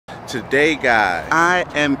Today, guys, I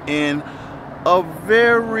am in a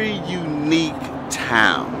very unique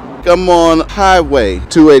town. I'm on Highway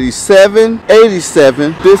 287,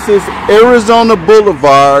 87. This is Arizona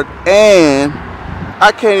Boulevard, and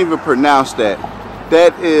I can't even pronounce that.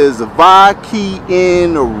 That is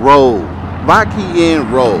Cashion Road. Cashion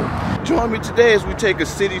Road. Join me today as we take a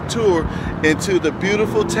city tour into the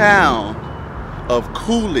beautiful town of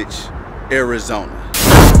Coolidge, Arizona.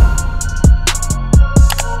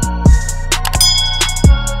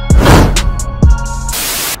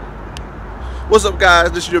 What's up,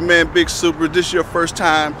 guys? This is your man Big Super. This is your first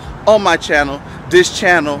time on my channel. This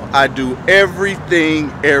channel, I do everything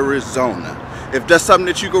Arizona. If that's something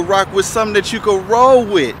that you can rock with, something that you can roll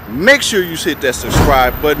with, make sure you hit that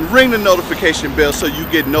subscribe button, ring the notification bell so you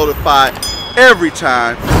get notified every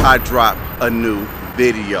time I drop a new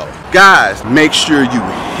video. Guys, make sure you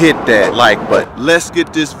hit that like button. Let's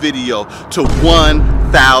get this video to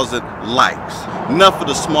 1,000 likes. Enough of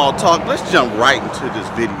the small talk. Let's jump right into this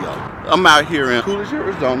video. I'm out here in Coolidge,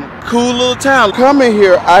 Arizona. Cool little town. Coming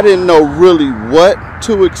here, I didn't know really what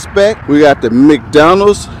to expect. We got the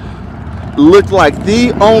McDonald's. Looked like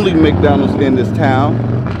the only McDonald's in this town.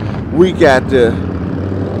 We got the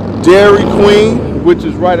Dairy Queen, which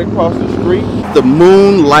is right across the street. The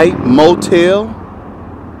Moonlight Motel.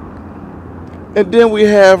 And then we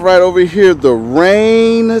have right over here the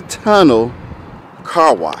Rain Tunnel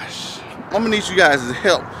Car Wash. I'm gonna need you guys'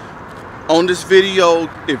 help on this video.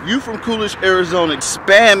 If you from Coolidge, Arizona,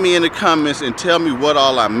 spam me in the comments and tell me what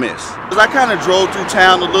all I missed. Because I kind of drove through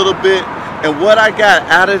town a little bit, and what I got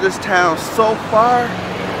out of this town so far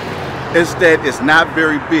is that it's not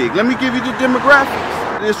very big. Let me give you the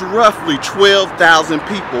demographics. There's roughly 12,000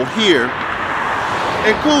 people here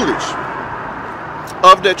in Coolidge.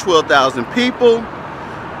 Of that 12,000 people,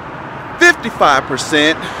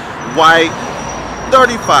 55% white,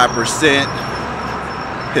 35%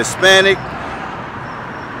 Hispanic,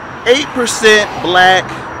 8% black,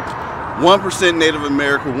 1% Native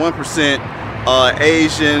American, 1%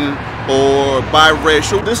 Asian or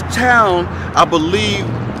biracial. This town, I believe,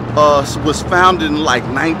 was founded in like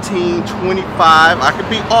 1925. I could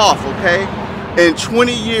be off, okay? And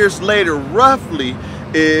 20 years later, roughly,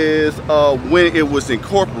 is when it was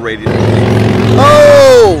incorporated.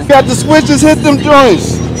 Oh, got the switches, hit them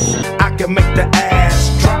joints. I can make the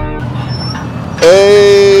ass drop.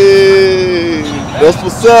 Hey, that's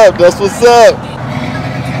what's up, that's what's up.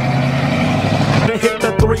 Hit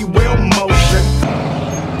the three-wheel motion.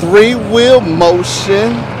 Three-wheel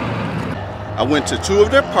motion. I went to two of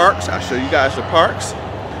their parks. I'll show you guys the parks.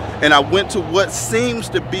 And I went to what seems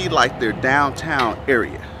to be like their downtown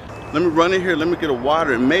area. Let me run in here, let me get a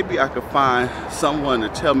water, and maybe I could find someone to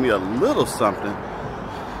tell me a little something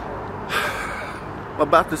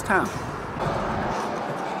about this town.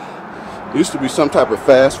 Used to be some type of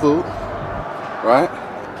fast food, right?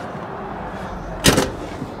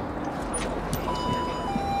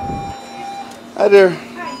 Hi there.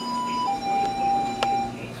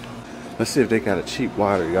 Let's see if they got a cheap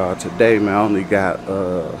water, y'all. Today, man, I only got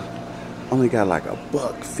like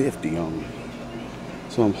 $1.50 on me.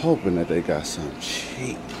 So I'm hoping that they got something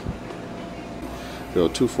cheap. Yo,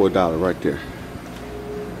 $2 for $1 right there.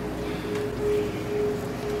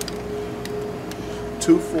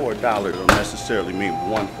 2 for $1 don't necessarily mean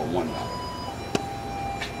 1 for $1.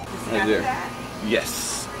 Right there.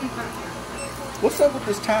 Yes. What's up with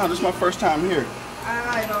this town? This is my first time here.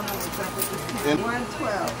 I don't know what's up with this town.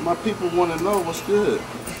 112. My people want to know what's good.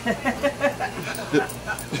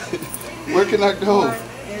 Where can I go? 1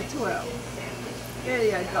 and 12. There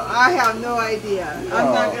you go. I have no idea. Oh.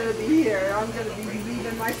 I'm not going to be here. I'm going to be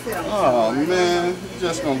leaving myself. Oh, man. You're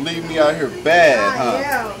just going to leave me out here bad, huh? I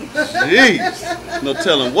am. Jeez. No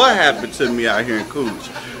telling what happened to me out here in Coolidge.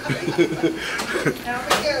 Have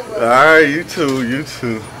a good one. All right, you too, you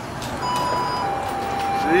too.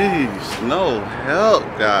 Jeez, no help,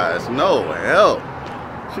 guys. No help.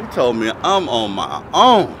 She told me I'm on my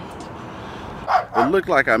own. It looked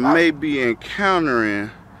like I may be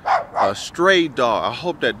encountering a stray dog. I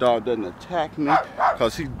hope that dog doesn't attack me,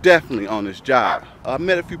 because he's definitely on his job. I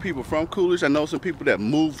met a few people from Coolidge. I know some people that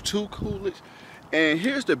moved to Coolidge. And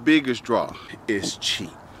here's the biggest draw. It's cheap.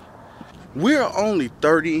 We're only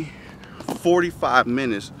 45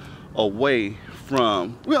 minutes away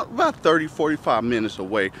from, well, about 45 minutes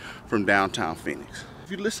away from downtown Phoenix. If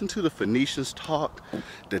you listen to the Phoenicians talk,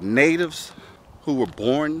 the natives who were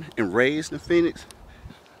born and raised in Phoenix,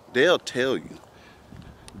 they'll tell you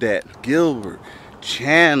that Gilbert,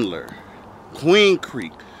 Chandler, Queen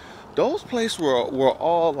Creek, those places were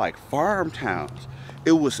all like farm towns.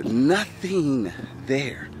 It was nothing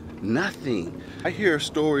there. Nothing. I hear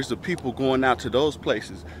stories of people going out to those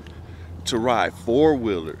places to ride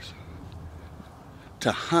four-wheelers,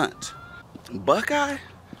 to hunt. Buckeye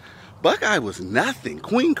was nothing.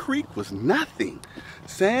 Queen Creek was nothing.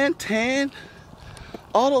 Santan,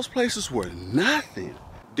 all those places were nothing.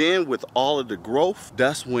 Then with all of the growth,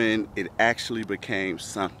 that's when it actually became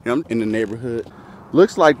something. I'm in the neighborhood.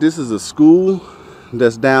 Looks like this is a school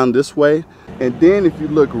that's down this way. And then if you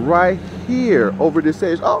look right here over this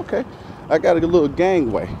edge, oh, okay, I got a little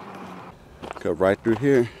gangway. Go right through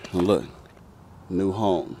here and look, new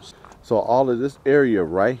homes. So all of this area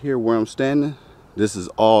right here where I'm standing, this is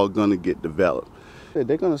all gonna get developed.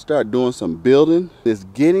 They're gonna start doing some building. It's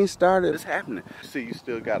getting started. It's happening. See, you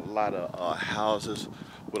still got a lot of houses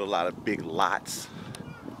with a lot of big lots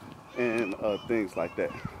and things like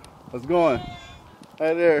that. How's it going?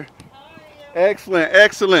 Hi there. Excellent,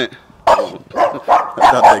 excellent. I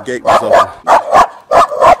thought that gate was open.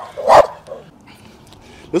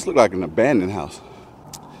 This looked like an abandoned house.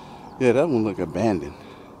 Yeah, that one looked abandoned.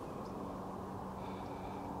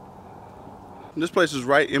 This place is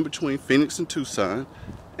right in between Phoenix and Tucson,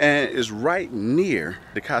 and is right near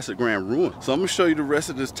the Casa Grande ruin. So I'm gonna show you the rest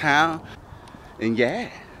of this town, and yeah,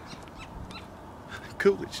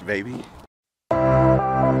 Coolidge, baby.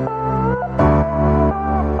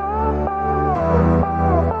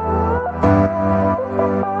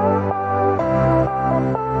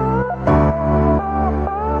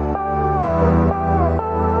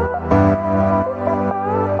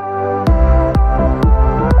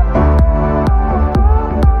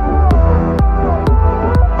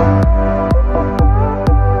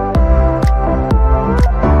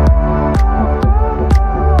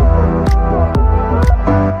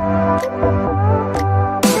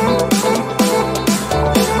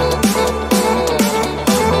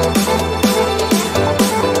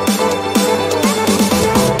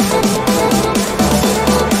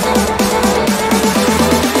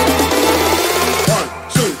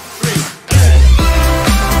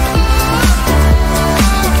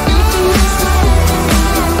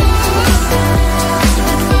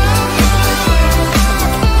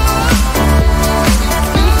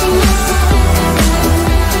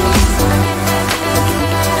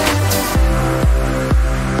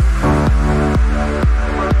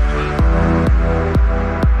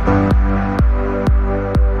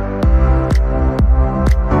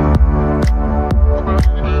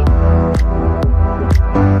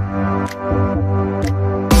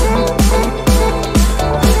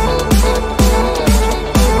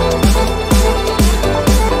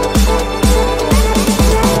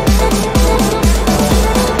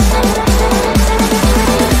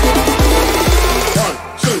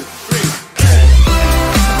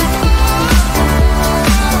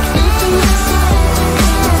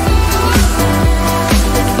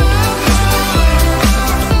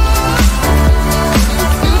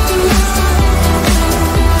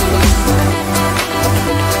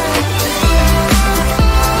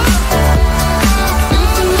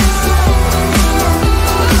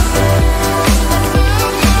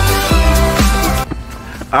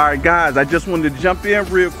 Alright guys, I just wanted to jump in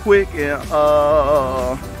real quick and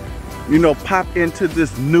you know, pop into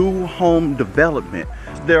this new home development.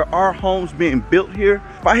 There are homes being built here.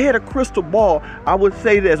 If I had a crystal ball, I would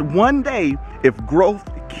say that one day, if growth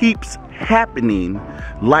keeps happening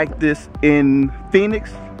like this in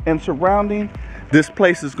Phoenix and surrounding, this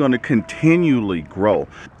place is going to continually grow.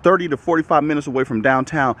 30 to 45 minutes away from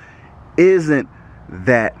downtown isn't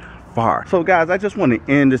that far. So guys, I just want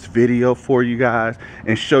to end this video for you guys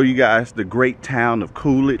and show you guys the great town of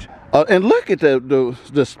Coolidge. And look at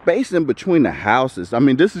the space in between the houses. I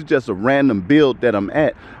mean, this is just a random build that I'm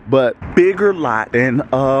at, but bigger lot. And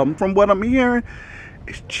from what I'm hearing,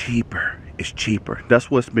 it's cheaper. It's cheaper. That's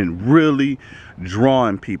what's been really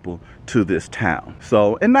drawing people to this town.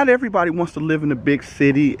 So, and not everybody wants to live in a big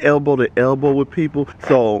city, elbow to elbow with people.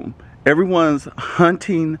 So everyone's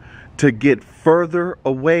hunting to get further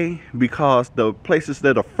away, because the places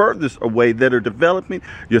that are furthest away that are developing,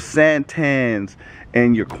 your Santans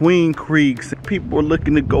and your Queen Creeks, people are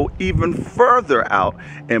looking to go even further out,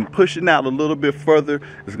 and pushing out a little bit further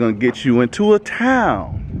is going to get you into a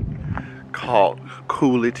town called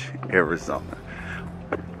Coolidge, Arizona.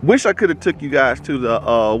 Wish I could have took you guys to the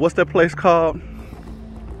what's that place called?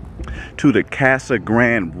 To the Casa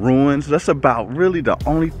Grande ruins. That's about really the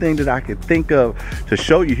only thing that I could think of to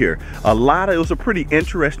show you here. It was a pretty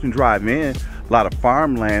interesting drive in, a lot of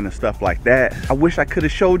farmland and stuff like that. I wish I could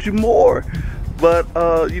have showed you more, but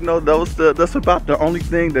you know, that's about the only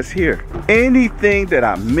thing that's here. Anything that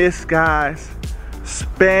I missed, guys,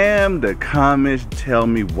 spam the comments, tell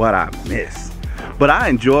me what I missed. But I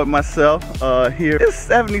enjoyed myself here. It's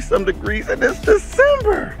 70-some degrees and it's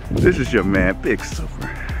December. This is your man, Big Super.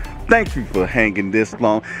 Thank you for hanging this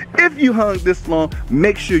long. If you hung this long,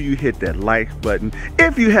 make sure you hit that like button.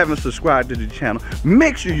 If you haven't subscribed to the channel,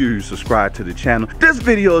 make sure you subscribe to the channel. This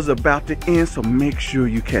video is about to end, so make sure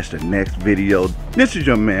you catch the next video. This is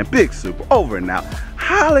your man, Big Super, over and out.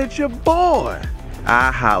 Holla at your boy.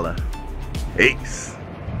 I holla. Peace.